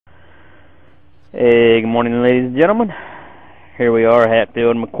Hey, good morning, ladies and gentlemen. Here we are,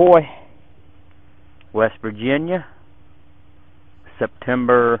 Hatfield McCoy, West Virginia.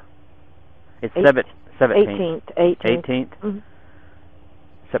 September. It's 17th. 18th. Mm-hmm.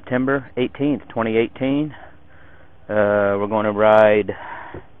 September 18th, 2018. We're going to ride.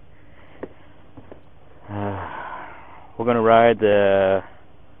 We're going to ride the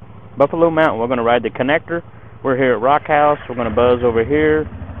Buffalo Mountain. We're going to ride the connector. We're here at Rockhouse. We're going to buzz over here,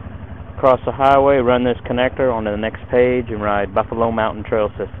 cross the highway, run this connector onto the next page, and ride Buffalo Mountain Trail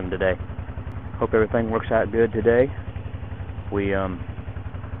System today. Hope everything works out good today. We kind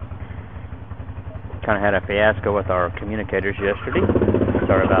of had a fiasco with our communicators yesterday.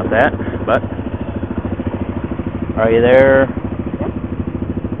 Sorry about that. But are you there,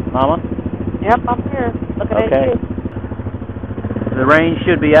 Mama? Yep, I'm here. Looking at you. The rain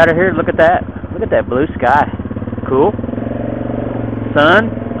should be out of here. Look at that. Look at that blue sky. Cool. Sun.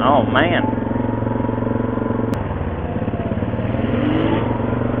 Oh, man.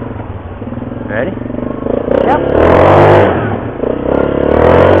 Ready? Yep.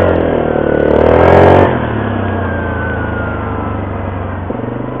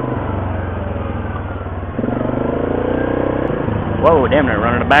 Whoa, damn, they're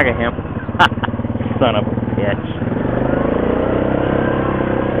running the back of him. Son of a bitch.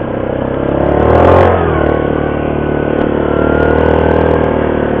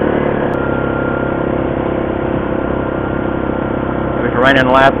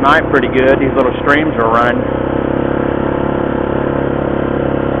 Raining last night pretty good. These little streams are running.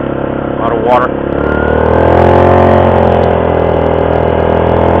 A lot of water.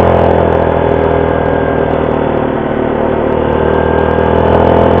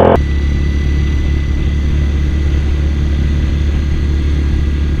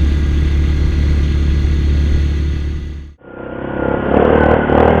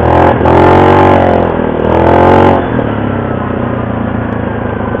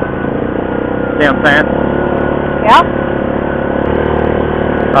 See what I'm saying? Yep.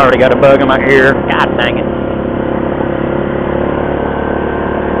 I already got a bug in my ear. God dang it.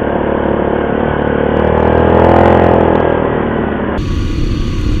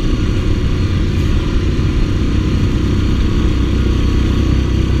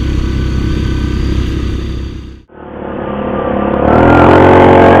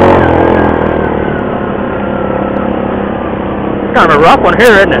 It's kind of a rough one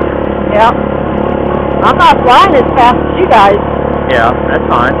here, isn't it? Yep. I'm not flying as fast as you guys. Yeah, that's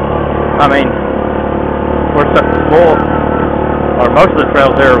fine. I mean, we're so full, or most of the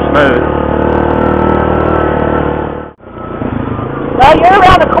trails there are smooth. Well, you're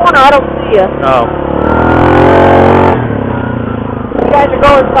around the corner. I don't see you. Oh. You guys are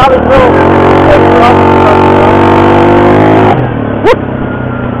going probably a little.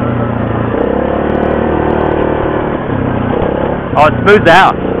 Oh, it smooths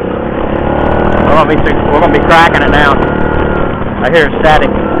out. We're gonna be cracking it now. I hear it static,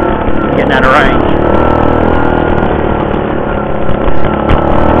 getting out of range.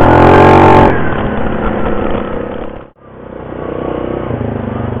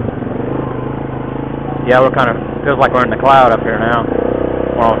 Yeah, we're kind of feels like we're in the cloud up here now.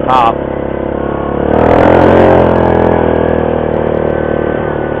 We're on top.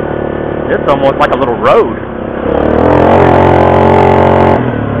 It's almost like a little road.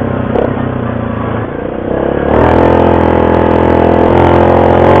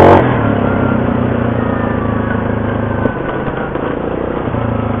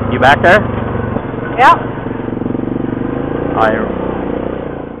 Back there? Yep.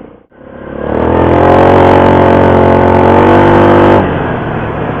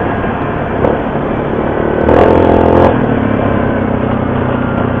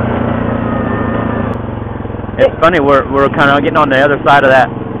 It's funny, we're kind of getting on the other side of that.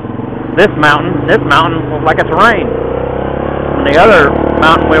 This mountain looks like it's rain. And the other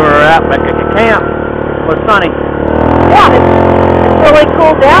mountain we were at back at the camp was sunny. Yeah, it's really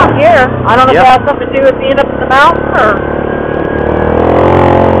cool down here. I don't know if it has something to do with being up in the mountain or.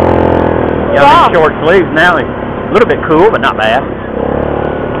 Yeah, I'm in short sleeves now. It's a little bit cool, but not bad.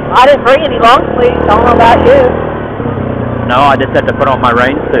 I didn't bring any long sleeves. I don't know about you. No, I just had to put on my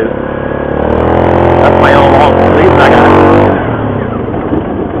rain suit. That's my own long sleeves I got.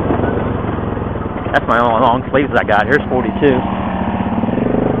 That's my own long sleeves I got. Here's 42.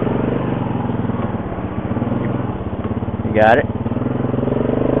 You got it?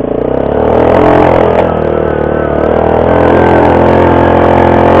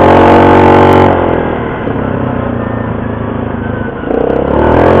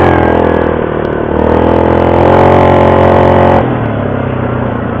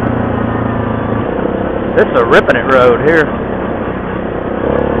 This is a ripping it road here.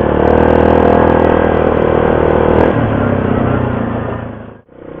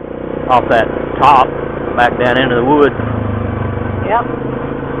 Off that top, back down into the woods. Yep.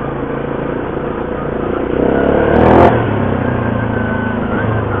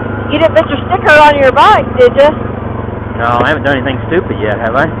 You didn't put your sticker on your bike, did you? No, I haven't done anything stupid yet,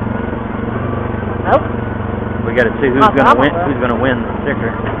 have I? Nope. We got to see who's gonna win. Who's gonna win the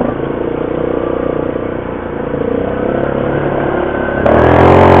sticker?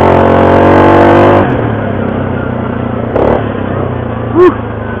 Whew.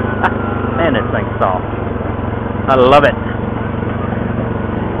 Man, this thing's soft. I love it.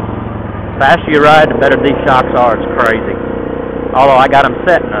 The faster you ride, the better these shocks are. It's crazy. Although I got them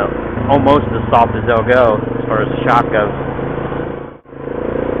set now, almost as soft as they'll go as far as the shock goes.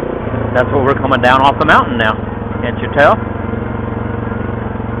 That's what we're coming down off the mountain now. Can't you tell?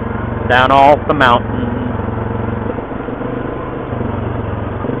 Down off the mountain.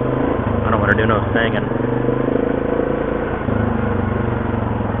 I don't want to do no singing.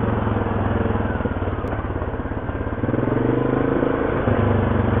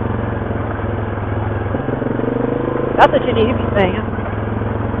 That's what you need to be saying.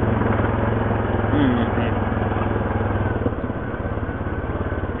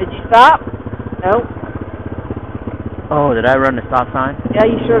 Did you stop? Nope. Oh, did I run the stop sign? Yeah,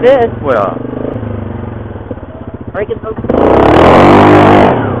 you sure did. Well, Breaking the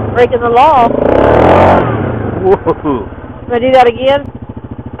law. whoa. Wanna do that again?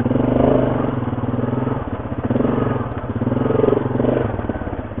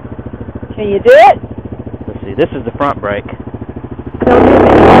 Can you do it? Let's see, this is the front brake. Don't do it.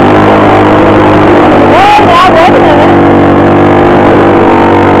 Oh, now wait a minute.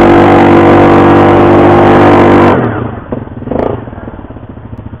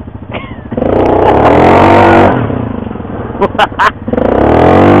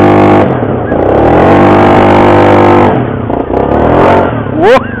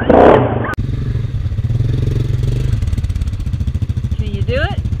 Whoa. Can you do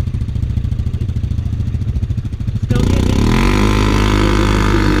it? Still getting it.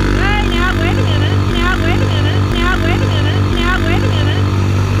 Hey, now wait a minute. Now wait a minute. Now wait a minute. Now wait a minute.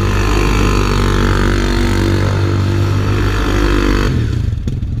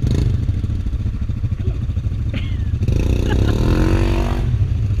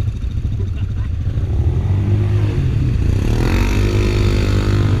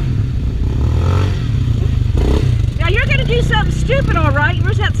 Now you're gonna do something stupid, all right?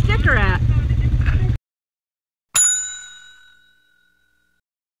 Where's that sticker at?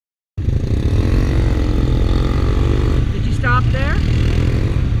 Did you stop there?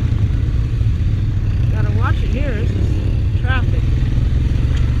 Gotta watch it here. This is traffic.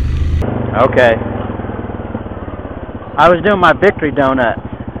 Okay. I was doing my victory donut.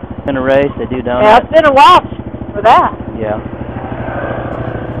 In a race, they do donuts. Yeah, it's been a while for that. Yeah.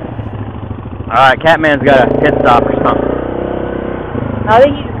 Alright, Catman's got a pit stop or something. I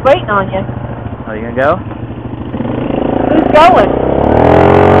think he's just waiting on you. Oh, you gonna go? Who's going?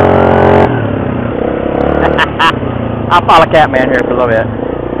 I'll follow Catman here for a little bit.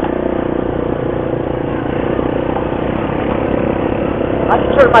 I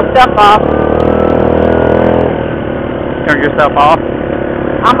just turned myself off. Turn yourself off?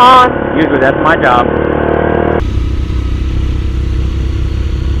 I'm on. Usually that's my job.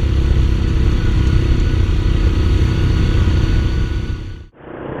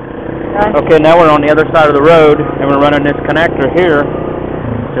 Okay, now we're on the other side of the road, and we're running this connector here.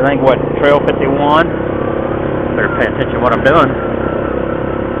 So I think, what, Trail 51? Better pay attention to what I'm doing.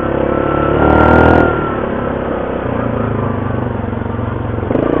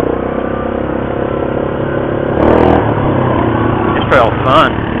 This trail's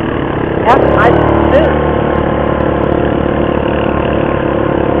fun. Yeah, I do too.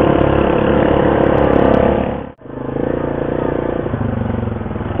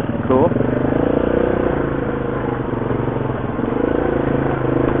 Cool.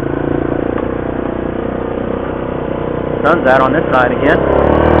 Sun's out on this side again.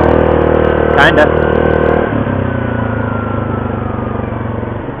 Kinda.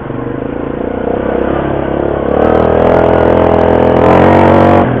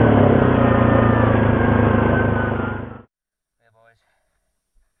 Yeah, boys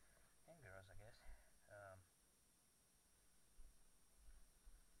and girls, I guess.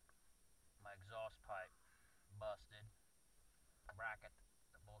 My exhaust pipe busted. Bracket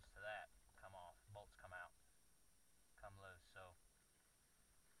that bolts to that come off. Bolts come out. Come loose. So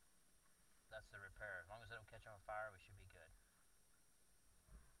that's the repair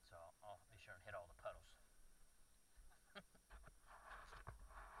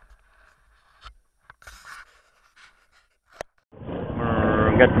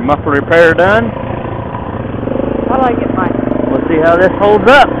got the muffler repair done. How do I get mine? We'll see how this holds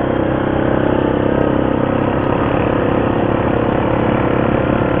up.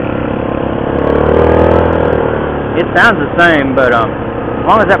 It sounds the same, but as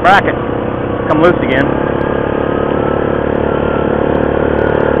long as that bracket come loose again.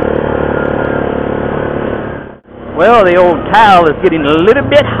 Well, the old towel is getting a little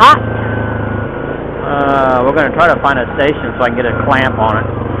bit hot. We're going to try to find a station so I can get a clamp on it.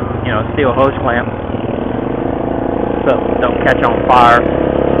 You know, steel hose clamp. So don't catch on fire.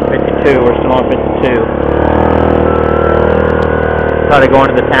 52, we're still on 52. Try to go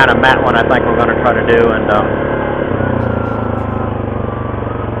into the town of Matwin, I think we're going to try to do, and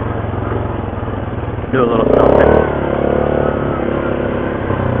do a little something.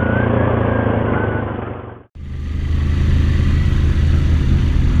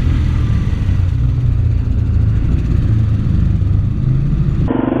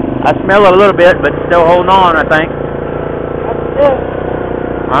 I smell it a little bit, but still holding on, I think. That's good.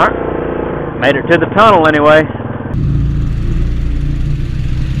 Alright. Made it to the tunnel anyway.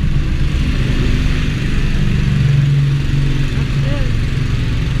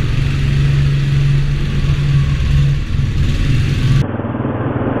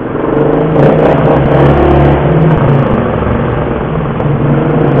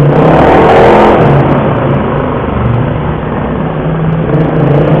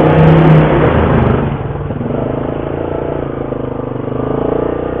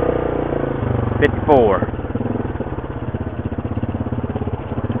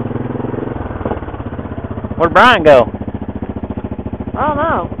 Where'd Brian go? I don't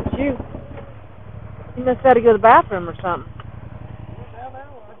know. It's you. You must have to go to the bathroom or something.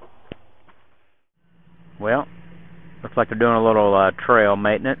 Well, looks like they're doing a little trail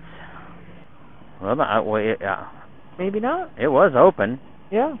maintenance. Well, Maybe not. it was open.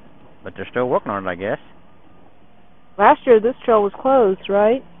 Yeah. But they're still working on it, I guess. Last year this trail was closed,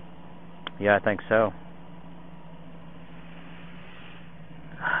 right? Yeah, I think so.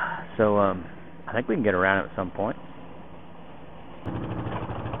 So, I think we can get around it at some point.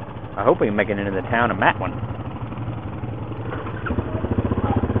 I hope we can make it into the town of Matwin.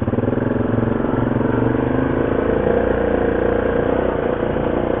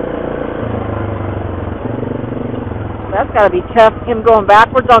 That's got to be tough, him going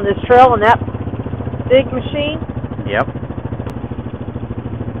backwards on this trail and that big machine. Yep.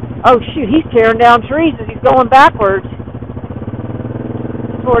 Oh, shoot, he's tearing down trees as he's going backwards.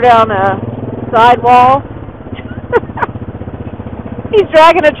 Tore down a sidewall. He's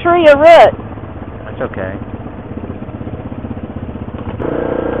dragging a tree a root. That's okay.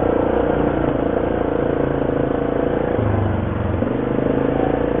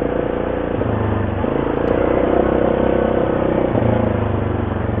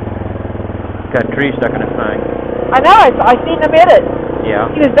 Got a tree stuck in his thing. I know, I seen him hit it.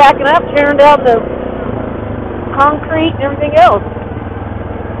 Yeah. He was backing up, tearing down the concrete and everything else.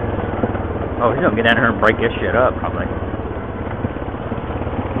 Oh, he's gonna get down here and break this shit up, probably.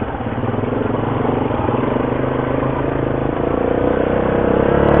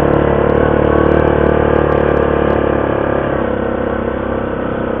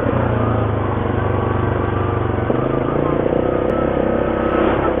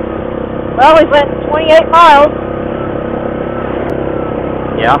 Well, we went 28 miles.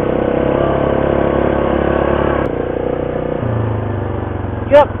 Yeah.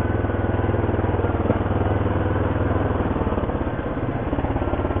 Yep.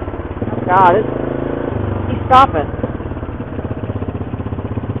 God, he's stopping.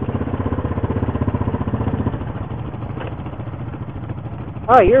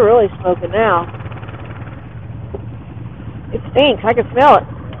 Oh, you're really smoking now. It stinks. I can smell it.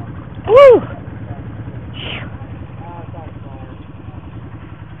 Woo!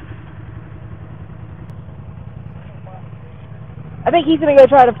 I think he's going to go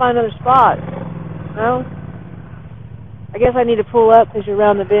try to find another spot. No? I guess I need to pull up because you're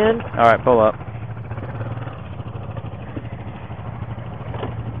around the bend. All right, pull up.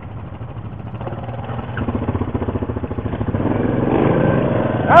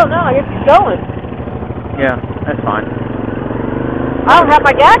 Oh, no, I guess he's going. Yeah, that's fine. I don't have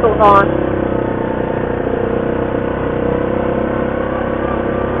my goggles on.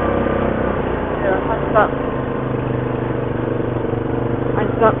 Yeah, find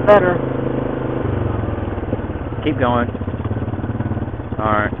something better. Keep going.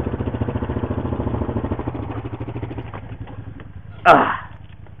 All right. Ah.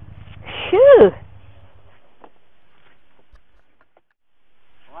 Phew.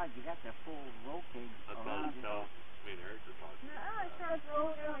 Why you got the full roll cage? That's not, no, I mean, Eric, you're talking. I tried to roll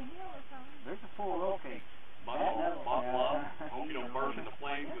it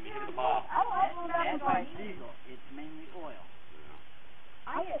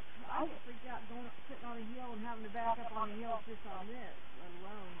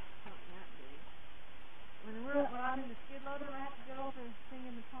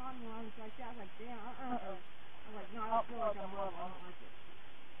the pond when I was like that. I was like, damn, I was like, no, I don't feel like I'm level. I don't like it.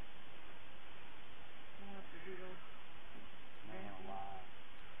 I don't have to do those. Man alive.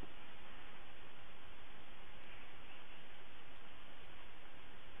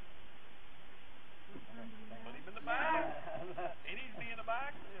 Put him in the back. He needs to be in the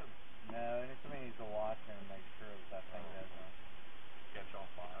back. No, somebody needs to watch him and make sure that thing doesn't Catch on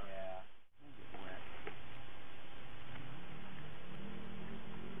fire. Yeah.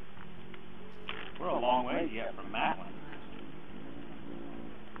 We're a long way yet from Matt.